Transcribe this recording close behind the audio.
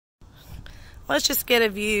let's just get a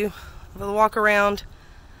view of a walk around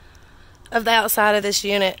of the outside of this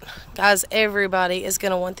unit. Guys, everybody is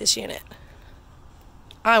going to want this unit.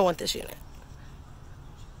 I want this unit.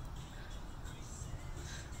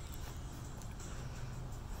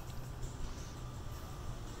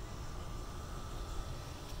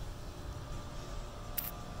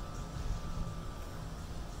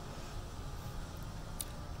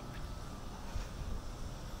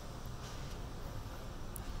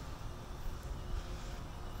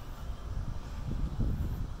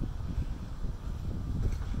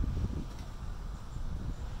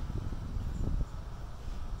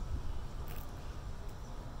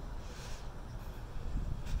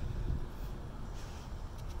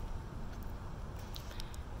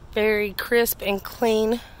 Very crisp and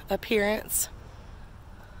clean appearance.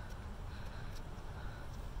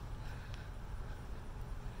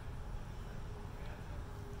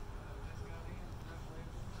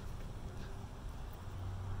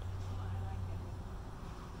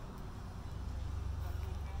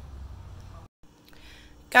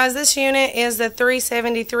 Guys, this unit is the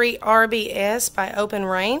 373 RBS by Open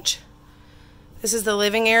Range. This is the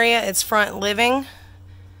living area. It's front living.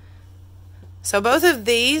 So both of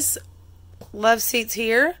these love seats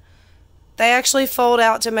here, they actually fold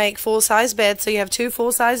out to make full-size beds. So you have two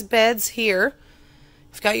full-size beds here.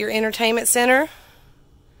 You've got your entertainment center,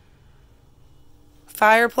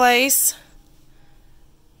 fireplace.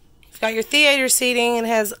 You've got your theater seating and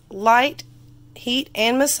has light, heat,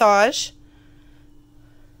 and massage.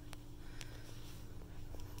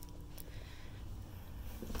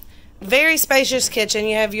 Very spacious kitchen.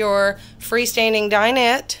 You have your freestanding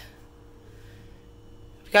dinette.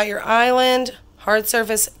 You've got your island, hard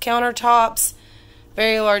surface countertops,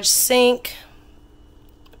 very large sink,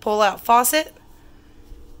 pull-out faucet.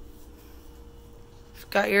 You've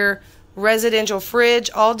got your residential fridge,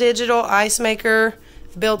 all digital, ice maker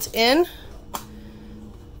built in.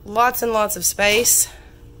 Lots and lots of space.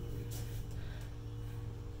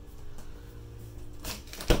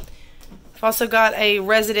 You've also got a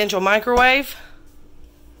residential microwave.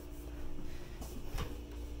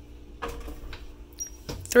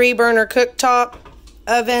 3-burner cooktop,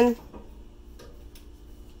 oven.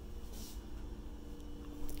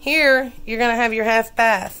 Here, you're going to have your half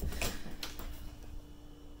bath.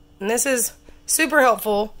 And this is super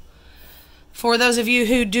helpful for those of you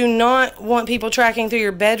who do not want people tracking through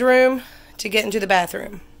your bedroom to get into the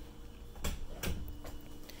bathroom.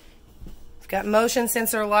 You've got motion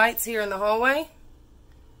sensor lights here in the hallway.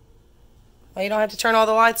 Well, you don't have to turn all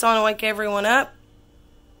the lights on and wake everyone up.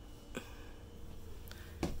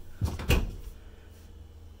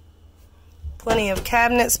 Plenty of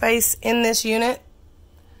cabinet space in this unit.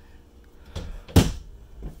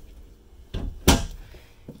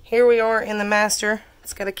 Here we are in the master.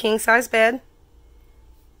 It's got a king-size bed.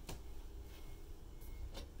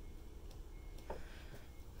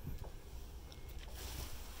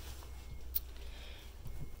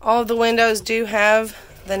 All of the windows do have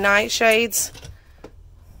the night shades.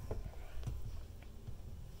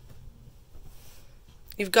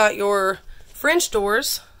 You've got your French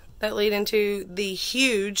doors that lead into the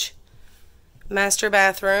huge master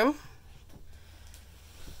bathroom.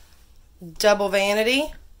 Double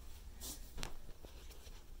vanity.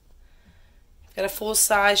 Got a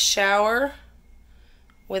full-size shower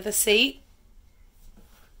with a seat.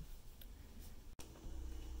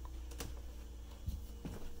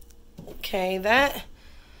 Okay, that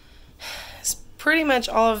is pretty much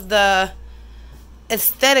all of the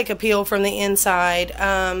aesthetic appeal from the inside.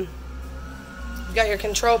 You've got your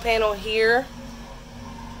control panel here.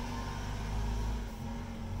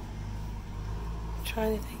 I'm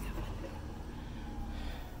trying to think of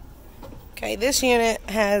it. Okay, this unit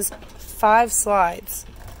has 5 slides,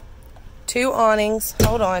 2 awnings.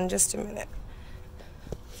 Hold on just a minute.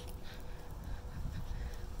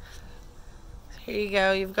 Here you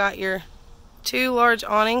go. You've got your 2 large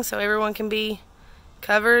awnings so everyone can be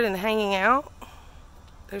covered and hanging out.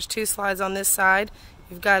 There's 2 slides on this side.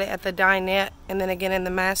 You've got it at the dinette and then again in the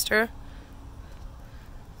master.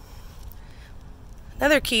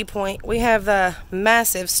 Another key point, we have the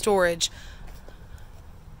massive storage.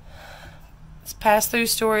 It's pass-through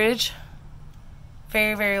storage.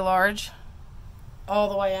 Very, very large. All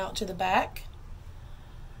the way out to the back.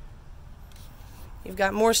 You've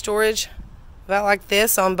got more storage about like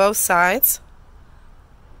this on both sides.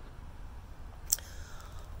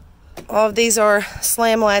 All of these are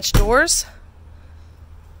slam latch doors.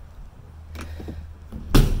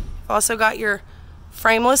 Also got your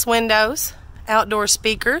frameless windows, outdoor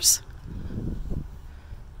speakers.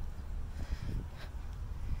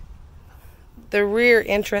 the rear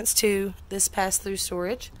entrance to this pass-through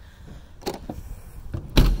storage.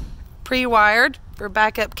 Pre-wired for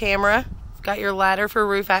backup camera. Got your ladder for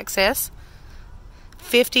roof access.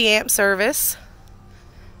 50 amp service.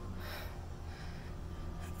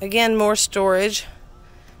 Again, more storage.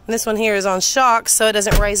 And this one here is on shocks, so it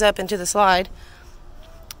doesn't raise up into the slide.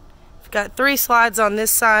 We've got 3 slides on this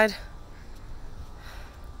side.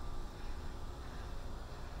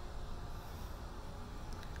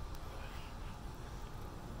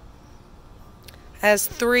 Has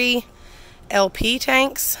 3 LP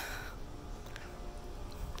tanks.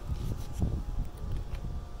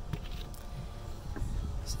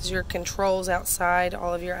 This is your controls outside,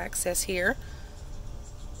 all of your access here.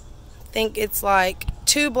 I think it's like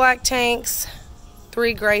 2 black tanks,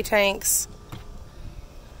 3 gray tanks.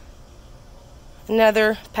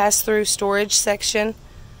 Another pass-through storage section.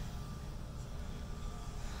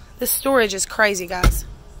 This storage is crazy, guys.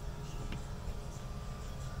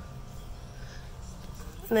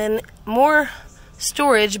 And then more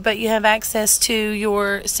storage, but you have access to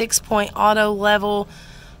your 6-point auto level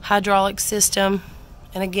hydraulic system.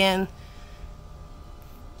 And again,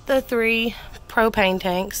 the 3 propane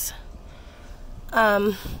tanks.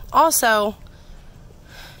 Also,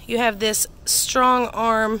 you have this strong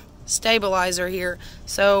arm stabilizer here.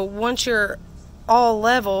 So once you're all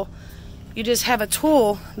level, you just have a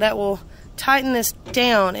tool that will tighten this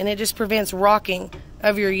down, and it just prevents rocking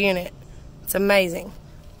of your unit. It's amazing.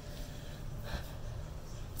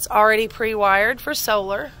 It's already pre-wired for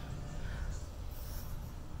solar.